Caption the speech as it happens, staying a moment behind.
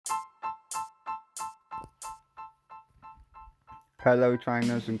Hello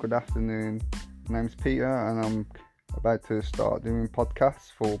trainers and good afternoon. My name's Peter and I'm about to start doing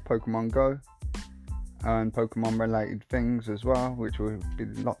podcasts for Pokemon Go and Pokemon related things as well, which will be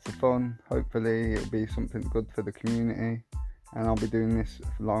lots of fun. Hopefully it'll be something good for the community, and I'll be doing this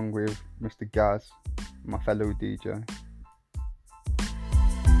along with Mr. Gaz, my fellow DJ.